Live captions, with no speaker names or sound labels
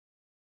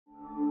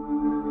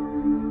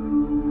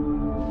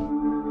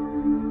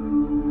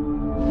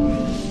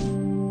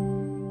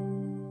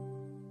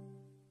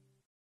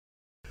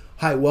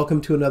Hi, welcome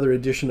to another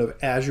edition of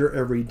Azure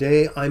Every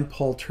Day. I'm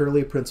Paul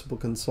Turley, Principal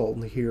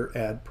Consultant here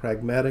at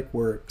Pragmatic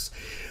Works.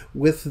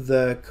 With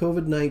the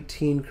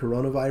COVID-19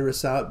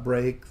 coronavirus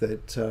outbreak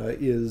that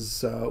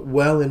is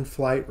well in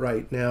flight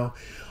right now,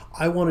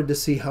 I wanted to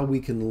see how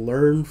we can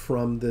learn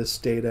from this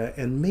data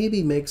and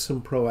maybe make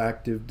some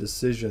proactive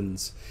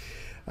decisions.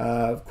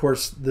 Of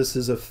course, this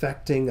is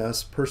affecting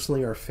us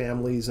personally, our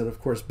families, and of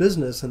course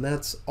business, and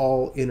that's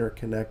all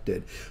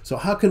interconnected. So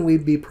how can we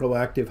be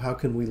proactive? How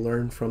can we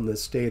learn from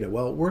this data?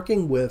 Well,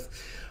 working with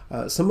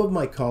some of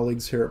my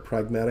colleagues here at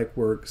Pragmatic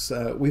Works,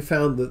 we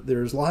found that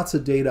there's lots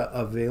of data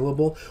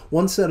available.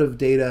 One set of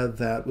data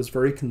that was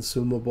very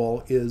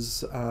consumable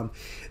is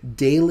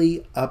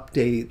daily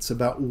updates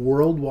about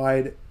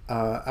worldwide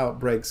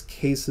outbreaks,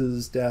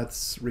 cases,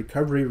 deaths,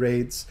 recovery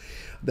rates,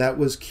 that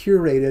was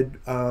curated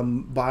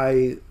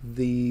by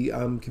the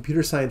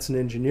Computer Science and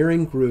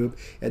Engineering group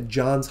at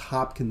Johns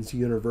Hopkins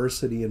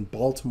University in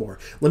Baltimore.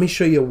 Let me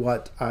show you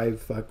what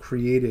I've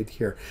created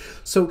here.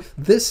 So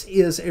this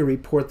is a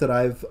report that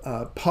I've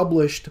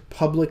published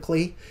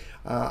publicly.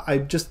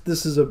 This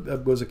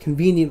was a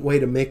convenient way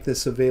to make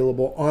this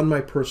available on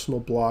my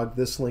personal blog.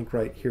 This link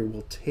right here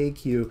will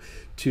take you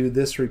to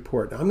this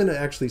report. Now, I'm going to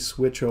actually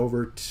switch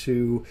over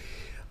to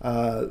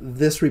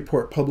this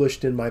report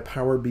published in my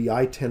Power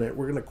BI tenant.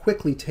 We're going to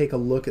quickly take a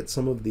look at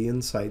some of the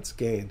insights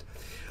gained.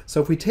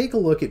 So if we take a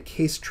look at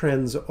case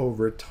trends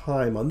over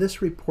time, on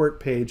this report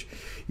page,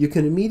 you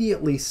can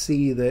immediately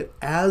see that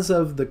as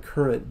of the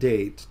current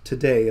date,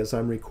 today, as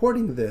I'm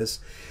recording this,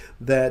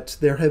 that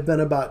there have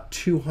been about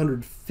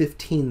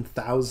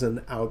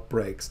 215,000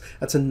 outbreaks.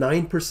 That's a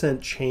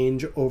 9%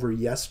 change over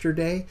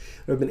yesterday.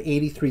 There have been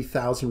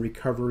 83,000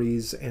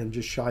 recoveries and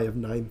just shy of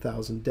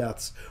 9,000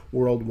 deaths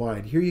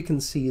worldwide. Here you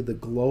can see the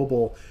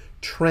global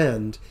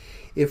trend.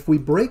 If we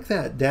break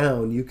that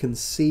down, you can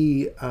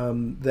see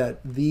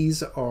that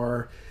these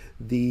are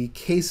the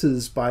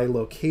cases by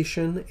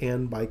location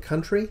and by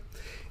country.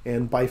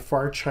 And by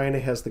far, China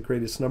has the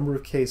greatest number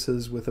of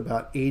cases with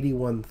about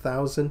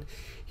 81,000.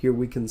 Here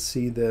we can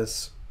see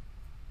this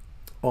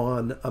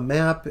on a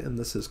map, and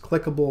this is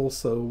clickable,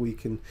 so we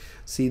can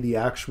see the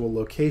actual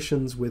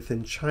locations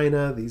within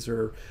China. These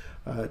are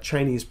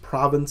Chinese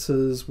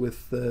provinces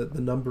with the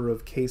number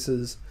of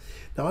cases.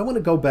 Now I want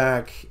to go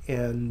back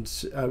and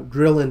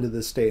drill into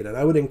this data, and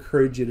I would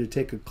encourage you to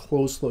take a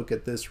close look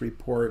at this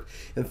report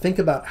and think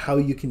about how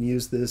you can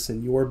use this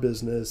in your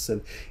business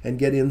and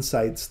get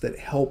insights that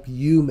help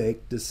you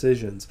make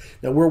decisions.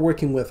 Now we're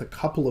working with a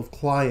couple of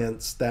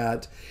clients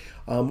that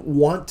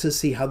want to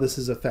see how this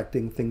is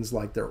affecting things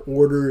like their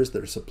orders,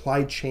 their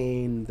supply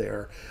chain,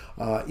 their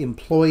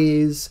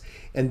employees,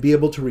 and be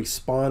able to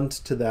respond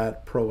to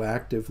that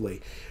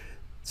proactively.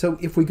 So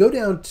if we go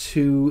down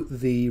to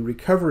the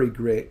recovery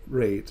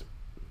rate,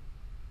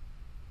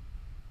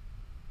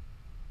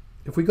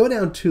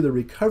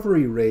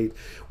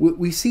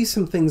 we see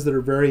some things that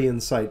are very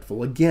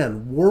insightful.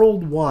 Again,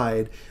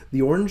 worldwide,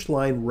 the orange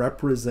line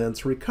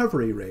represents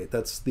recovery rate.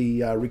 That's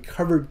the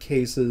recovered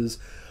cases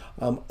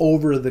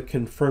over the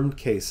confirmed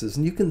cases.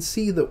 And you can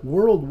see that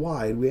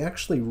worldwide, we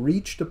actually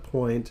reached a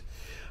point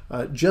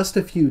just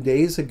a few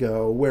days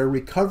ago where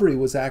recovery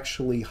was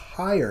actually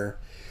higher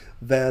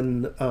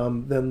than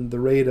the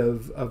rate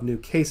of new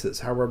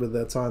cases. However,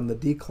 that's on the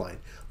decline.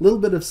 A little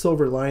bit of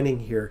silver lining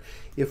here.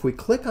 If we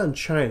click on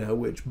China,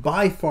 which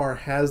by far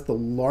has the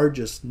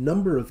largest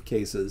number of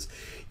cases,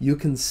 you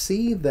can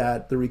see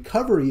that the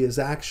recovery is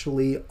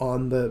actually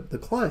on the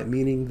climb,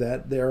 meaning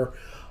that there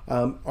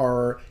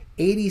are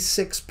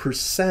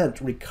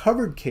 86%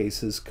 recovered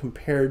cases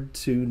compared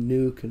to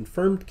new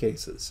confirmed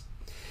cases.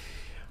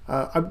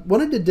 I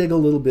wanted to dig a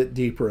little bit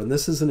deeper, and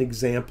this is an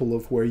example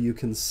of where you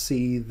can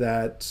see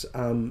that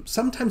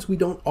sometimes we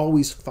don't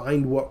always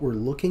find what we're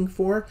looking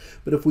for,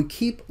 but if we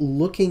keep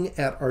looking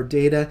at our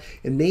data,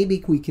 and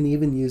maybe we can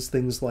even use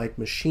things like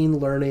machine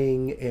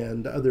learning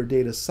and other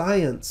data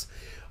science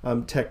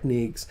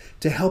techniques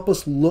to help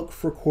us look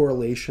for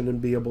correlation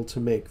and be able to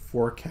make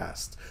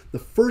forecasts. The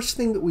first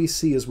thing that we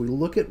see as we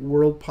look at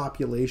world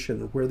population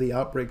and where the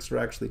outbreaks are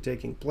actually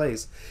taking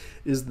place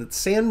is that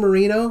San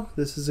Marino,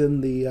 this is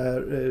in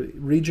the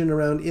region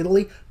around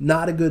Italy,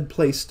 not a good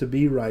place to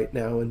be right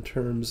now in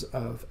terms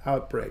of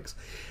outbreaks.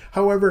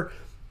 However,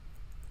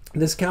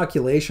 this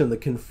calculation, the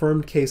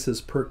confirmed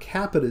cases per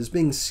capita, is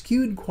being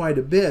skewed quite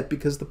a bit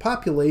because the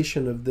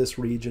population of this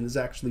region is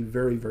actually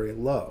very, very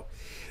low.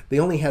 They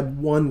only had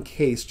one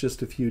case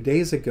just a few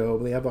days ago.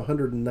 They have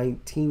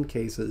 119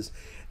 cases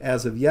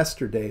as of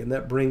yesterday, and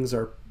that brings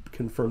our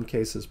confirmed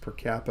cases per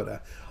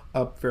capita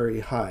up very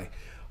high.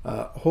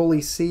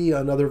 Holy See,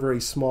 another very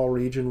small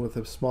region with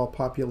a small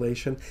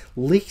population.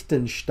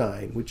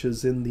 Liechtenstein, which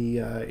is in the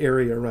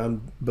area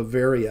around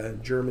Bavaria,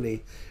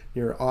 Germany,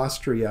 near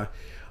Austria,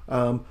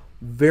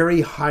 very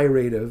high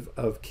rate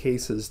of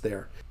cases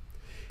there.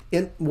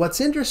 And what's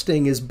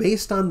interesting is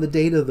based on the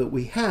data that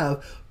we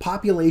have,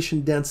 population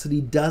density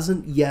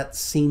doesn't yet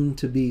seem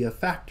to be a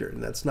factor.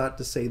 And that's not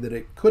to say that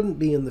it couldn't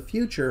be in the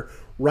future.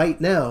 Right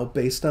now,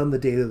 based on the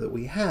data that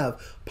we have,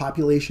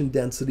 population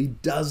density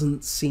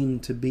doesn't seem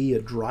to be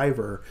a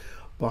driver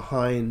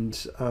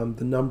behind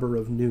the number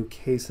of new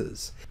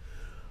cases.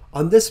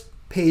 On this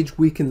page,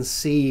 we can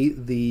see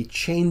the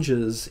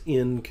changes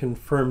in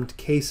confirmed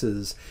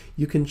cases.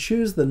 You can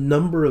choose the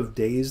number of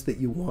days that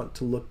you want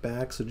to look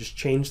back, so just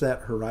change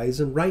that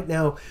horizon. Right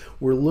now,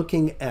 we're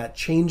looking at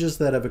changes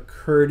that have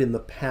occurred in the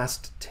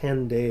past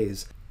 10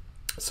 days.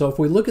 So if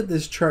we look at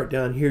this chart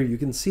down here, you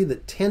can see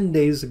that 10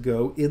 days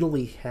ago,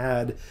 Italy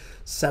had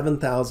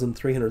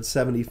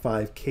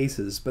 7,375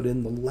 cases, but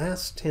in the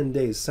last 10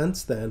 days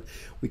since then,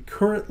 we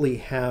currently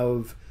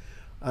have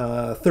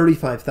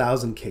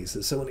 35,000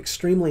 cases, so an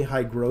extremely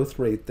high growth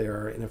rate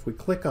there. And if we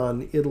click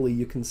on Italy,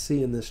 you can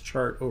see in this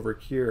chart over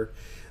here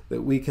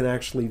that we can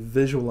actually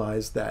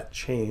visualize that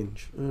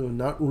change.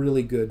 Not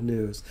really good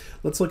news.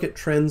 Let's look at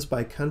trends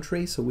by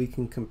country so we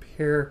can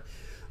compare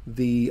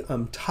the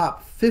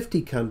top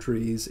 50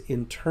 countries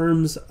in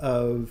terms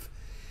of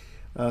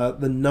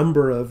the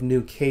number of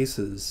new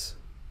cases.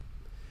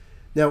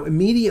 Now,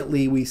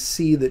 immediately we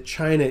see that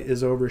China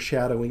is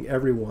overshadowing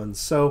everyone.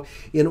 So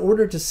in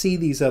order to see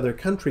these other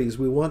countries,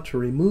 we want to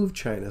remove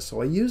China.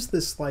 So I use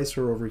this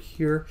slicer over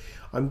here.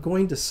 I'm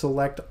going to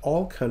select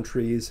all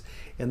countries,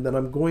 and then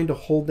I'm going to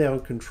hold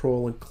down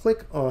Control and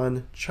click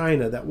on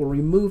China. That will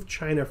remove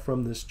China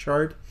from this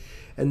chart.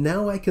 And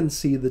now I can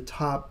see the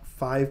top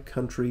 5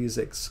 countries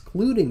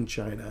excluding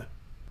China.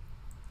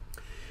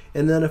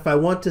 And then if I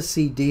want to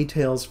see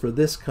details for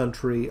this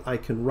country, I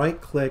can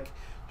right-click,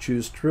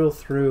 choose Drill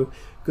Through,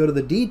 go to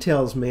the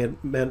details matrix,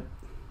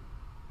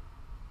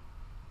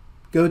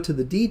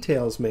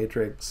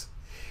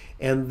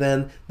 and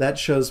then that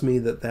shows me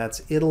that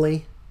that's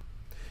Italy.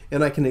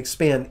 And I can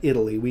expand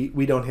Italy.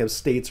 We don't have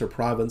states or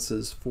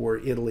provinces for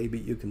Italy,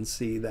 but you can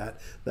see that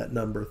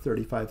number,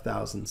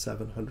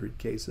 35,700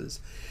 cases.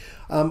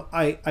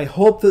 I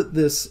hope that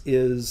this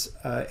is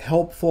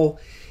helpful.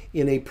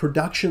 In a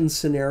production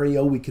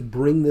scenario, we could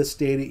bring this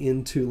data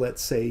into,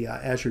 let's say,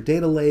 Azure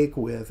Data Lake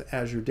with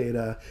Azure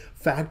Data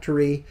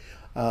Factory.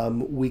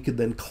 We could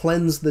then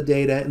cleanse the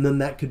data, and then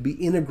that could be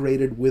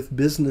integrated with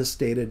business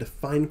data to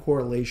find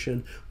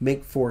correlation,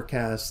 make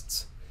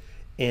forecasts,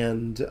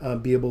 and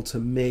be able to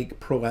make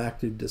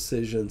proactive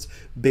decisions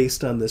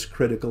based on this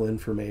critical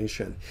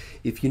information.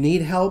 If you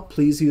need help,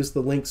 please use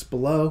the links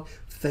below.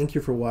 Thank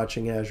you for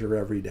watching Azure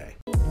Every Day.